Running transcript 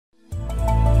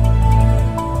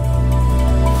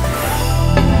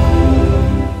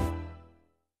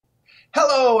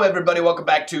Hello everybody, welcome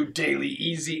back to Daily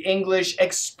Easy English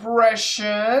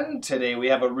Expression. Today we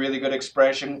have a really good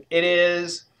expression. It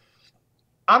is,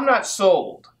 I'm not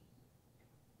sold.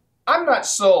 I'm not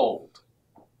sold.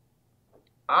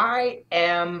 I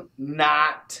am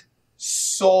not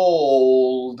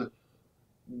sold.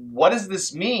 What does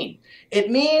this mean?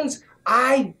 It means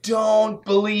I don't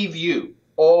believe you,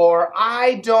 or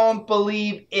I don't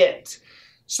believe it.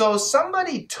 So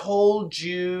somebody told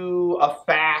you a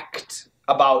fact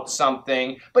about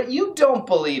something, but you don't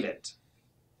believe it.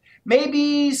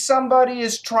 Maybe somebody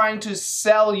is trying to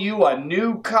sell you a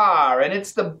new car, and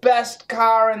it's the best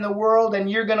car in the world,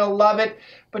 and you're going to love it,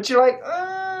 but you're like,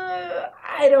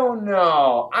 I don't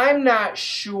know. I'm not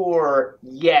sure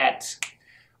yet.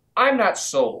 I'm not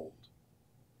sold.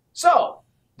 So,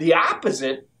 the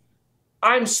opposite,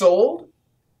 I'm sold,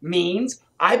 means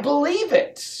I believe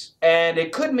it. And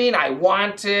it could mean I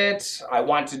want it, I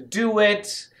want to do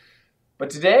it. But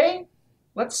today,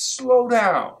 let's slow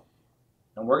down.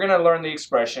 And we're going to learn the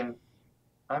expression,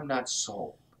 I'm not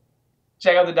sold.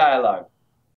 Check out the dialogue.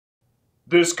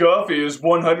 This coffee is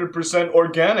 100%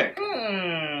 organic.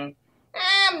 I'm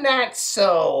not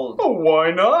sold. Oh,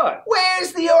 why not?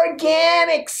 Where's the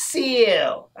organic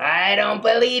seal? I don't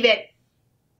believe it.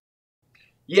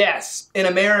 Yes, in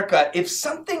America, if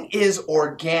something is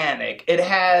organic, it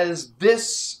has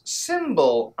this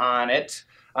symbol on it,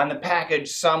 on the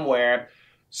package somewhere.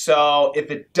 So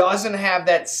if it doesn't have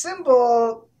that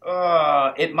symbol,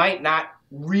 it might not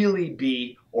really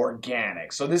be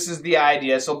organic. So this is the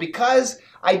idea. So because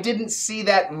I didn't see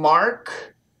that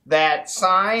mark, that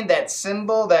sign, that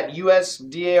symbol, that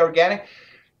USDA organic,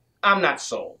 I'm not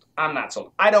sold. I'm not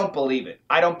sold. I don't believe it.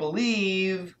 I don't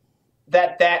believe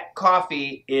that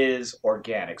coffee is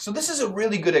organic. So this is a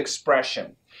really good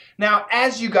expression. Now,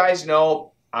 as you guys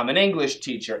know, I'm an English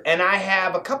teacher, and I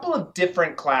have a couple of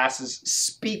different classes,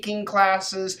 speaking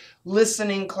classes,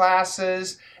 listening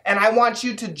classes, and I want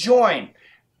you to join.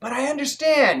 But I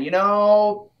understand,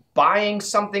 buying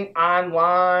something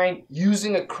online,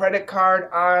 using a credit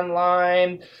card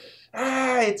online,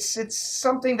 it's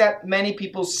something that many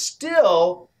people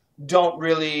still don't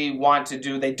really want to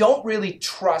do. They don't really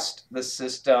trust the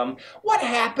system. What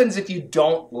happens if you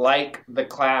don't like the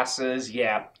classes?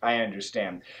 Yeah, I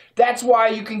understand. That's why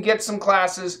you can get some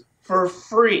classes for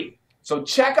free. So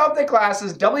check out the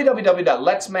classes,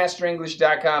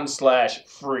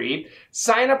 www.letsmasterenglish.com/free.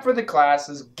 Sign up for the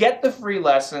classes, get the free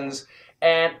lessons,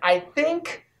 and I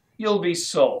think you'll be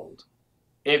sold.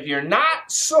 If you're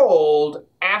not sold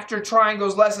after trying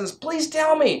those lessons, please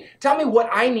tell me. Tell me what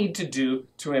I need to do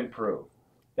to improve.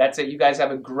 That's it. You guys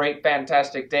have a great,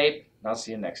 fantastic day, and I'll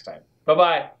see you next time.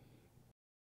 Bye-bye.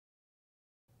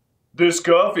 This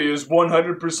coffee is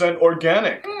 100%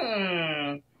 organic.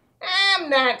 I'm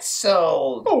not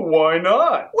sold. Oh, why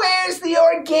not? Where's the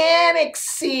organic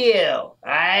seal?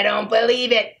 I don't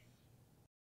believe it.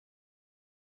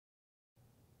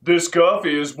 This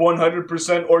coffee is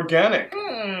 100% organic.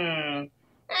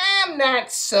 I'm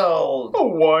not sold. Oh,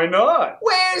 why not?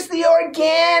 Where's the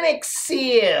organic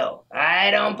seal? I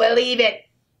don't believe it.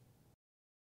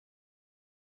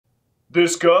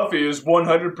 This coffee is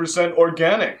 100%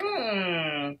 organic.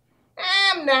 I'm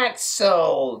not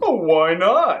sold. Oh, why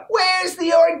not? Where's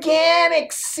the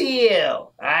organic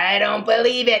seal? I don't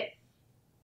believe it.